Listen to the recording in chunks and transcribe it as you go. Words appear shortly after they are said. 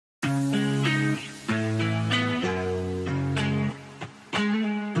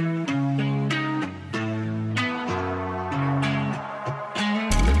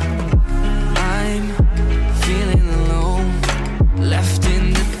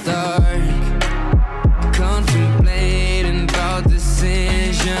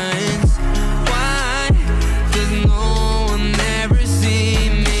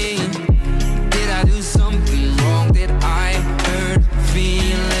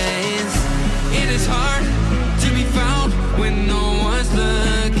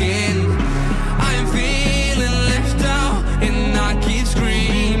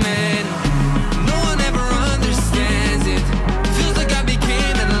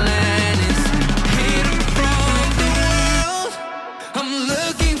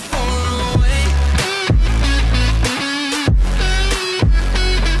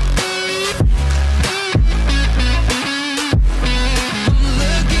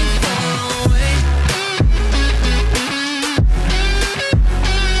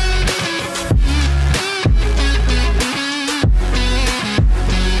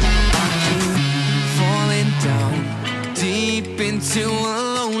into a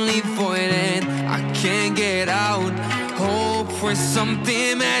lonely void and I can't get out. Hope for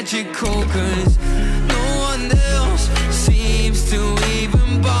something magical, 'cause no one else seems to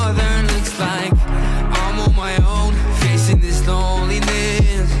even bother. Looks like I'm on my own, facing this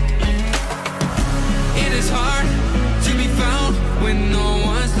loneliness. It is hard to be found when no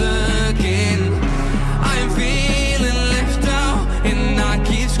one's looking. I am feeling left out and I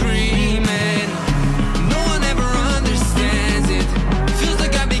keep screaming. No one ever understands it. Feels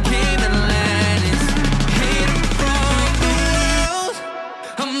like I became Atlantis, hidden from the world.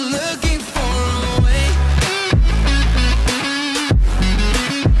 I'm looking for a way.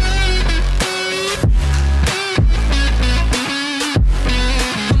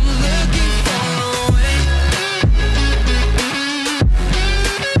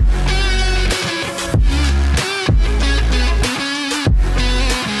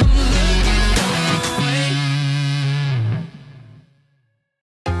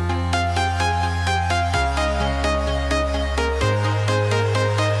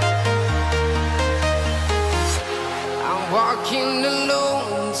 Walking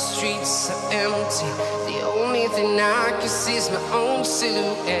alone, the streets are empty. The only thing I can see is my own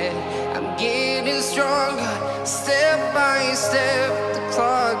silhouette. I'm getting stronger, step by step. The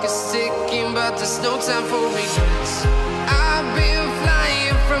clock is ticking, but there's no time for regrets. I've been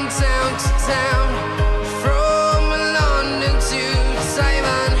flying from town to town, from London to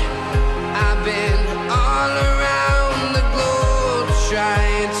Taiwan. I've been all around the globe,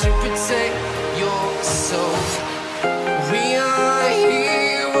 trying to protect your soul. We are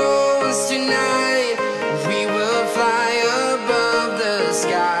heroes tonight. We will fly above the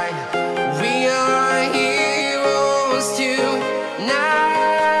sky. We are heroes tonight.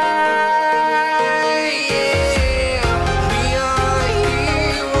 Yeah. We are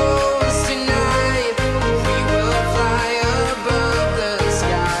heroes tonight. We will fly above the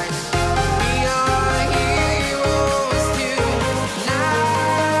sky. We are heroes tonight.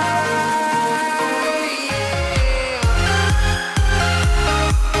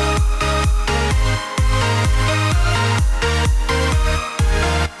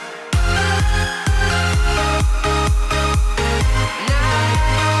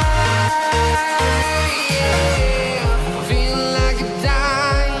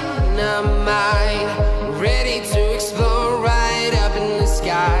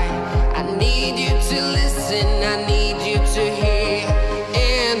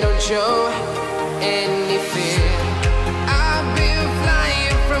 Show any fear. I've been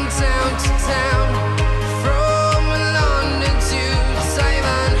flying from town to town, from London to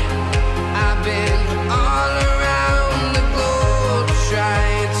Taiwan. I've been all around the globe,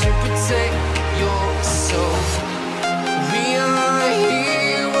 trying to protect your soul. We are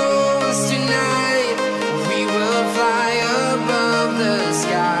heroes tonight. We will fly above the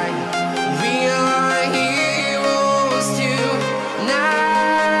sky. We are heroes tonight.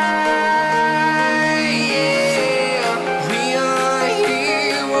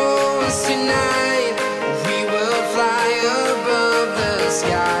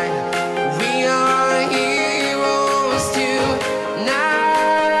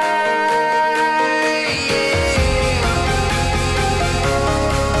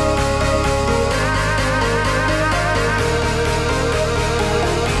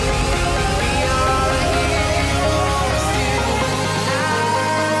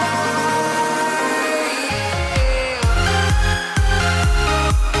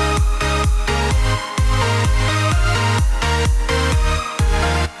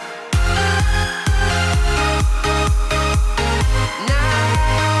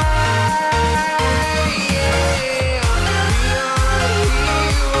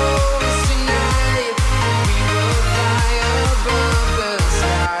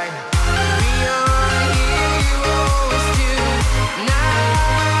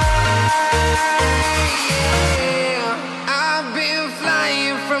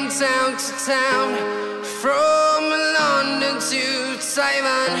 Town to town, from London to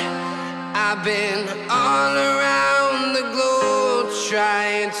Taiwan. I've been all around the globe,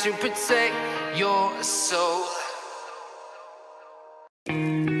 trying to protect your soul.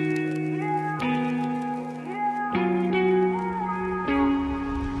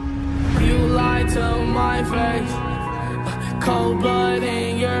 You lied to my face, cold blood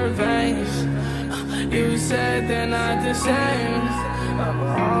in your veins. You said they're not the same.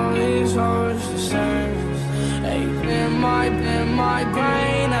 All these hoes the same. Hey, in my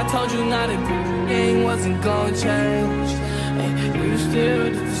brain, I told you not a good thing wasn't gonna change. Hey, you still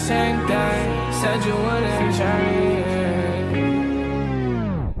did the same thing. Said you wouldn't change.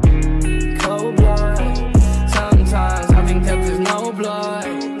 Cold blood. Sometimes I think that there's no blood. blood.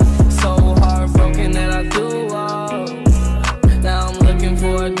 So heartbroken that I threw up. Now I'm looking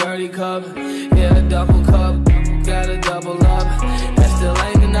for a dirty cup. Yeah, a double cup, gotta double up. That still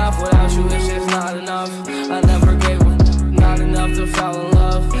ain't enough, without you it's just not enough. I never gave up, not enough to fall in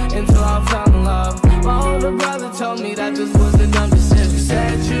love. Until I fell in love. My older brother told me that this was the dumb decision.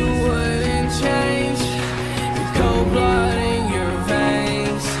 Said you wouldn't change. It's cold blood in your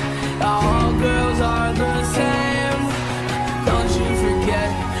veins. All girls are the same. Don't you forget,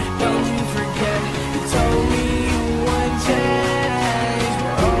 don't you forget. You told me you wouldn't change.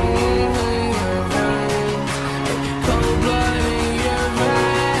 Oh, in your veins. Cold blood in your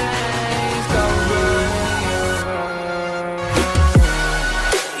veins. Cold blood in your veins.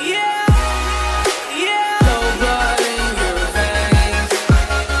 Yeah, yeah. Cold blood in your veins.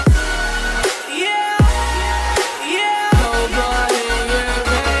 Yeah, yeah. Cold blood in your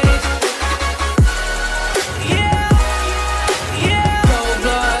veins. Yeah, yeah. Cold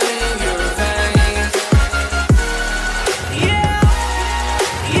blood in your veins. Yeah,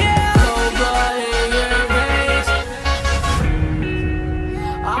 yeah. Cold blood in your veins.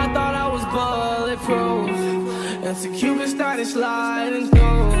 I thought I was bulletproof, and so Cupid started sliding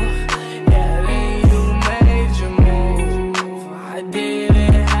through. Yeah, then you made your move. I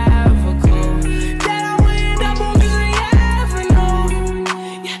didn't have a clue that I would end up on Misery Avenue.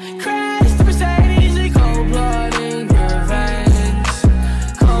 Yeah, crashed the Mercedes and cold blood in your veins.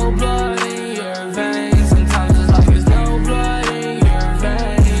 Cold blood in your veins. Sometimes it's like there's no blood in your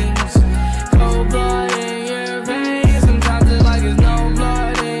veins. Cold blood in your veins. Sometimes it's like there's no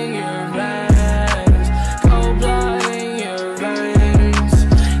blood in your veins. Cold blood in your veins.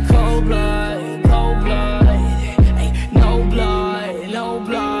 Cold blood, cold blood. Ay, no blood, no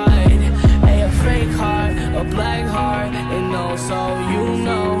blood. Ay, a fake heart, a black heart. And also you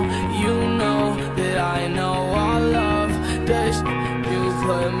know that I know all love. The you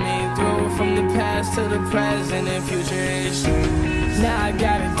put me through, from the past to the present and future is you. Now I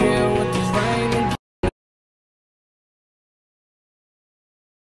gotta deal with this rain and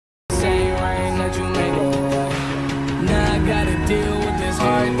same rain that you made go away. Now I gotta deal with this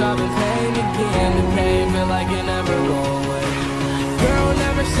heart throbbing pain again. The pain feel like it never go away. Girl,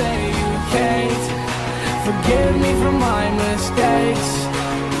 never say you can't. Forgive me for my mistakes.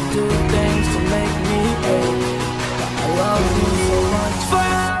 Do things to make me ache. I love you so much. For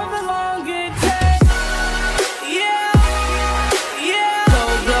however long it takes. Yeah, yeah.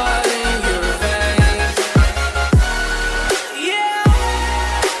 Cold blood in your veins. Yeah,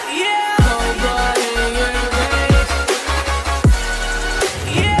 yeah. Cold blood in your veins.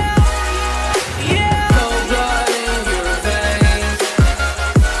 Yeah, yeah. Cold blood in your veins.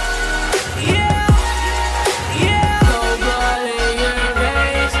 Yeah, yeah. Cold blood in your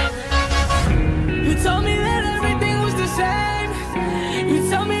veins. You told me that everything was the same. You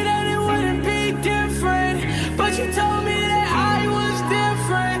told me that it wouldn't be different. But you told me that I was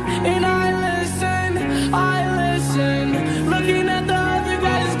different. And I listened, looking at the other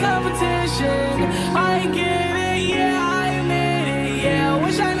guys' competition. I get it, yeah, I admit it, yeah.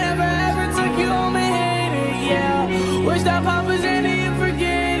 Wish I never ever took you home and hid it, yeah. Wish that Papa's in it and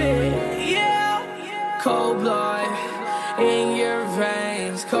forget it, yeah. Cold blood in your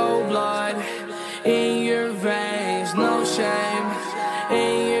veins. Cold blood in your veins. No shame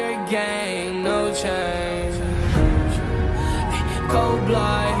in your game. No change. Cold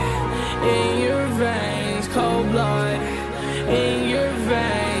blood in your veins. Cold blood in your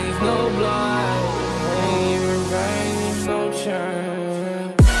veins. No blood in your veins. No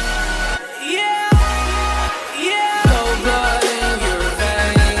change. Yeah, yeah. Cold blood in your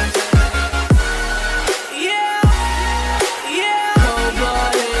veins. Yeah, yeah. Cold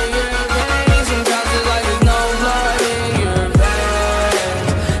blood in your veins. Sometimes it's like there's no blood in your veins.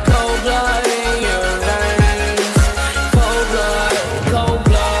 Cold blood in your veins. Cold blood, cold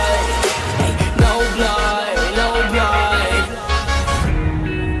blood. Ay, no blood, no blood.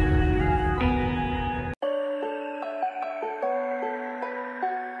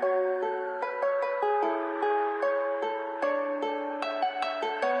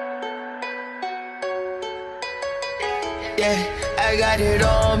 Yeah, I got it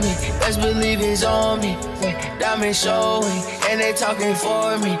on me, best believe it's on me. Yeah, diamonds showing, and they talking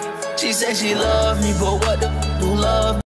for me. She said she love me, but what the do love me?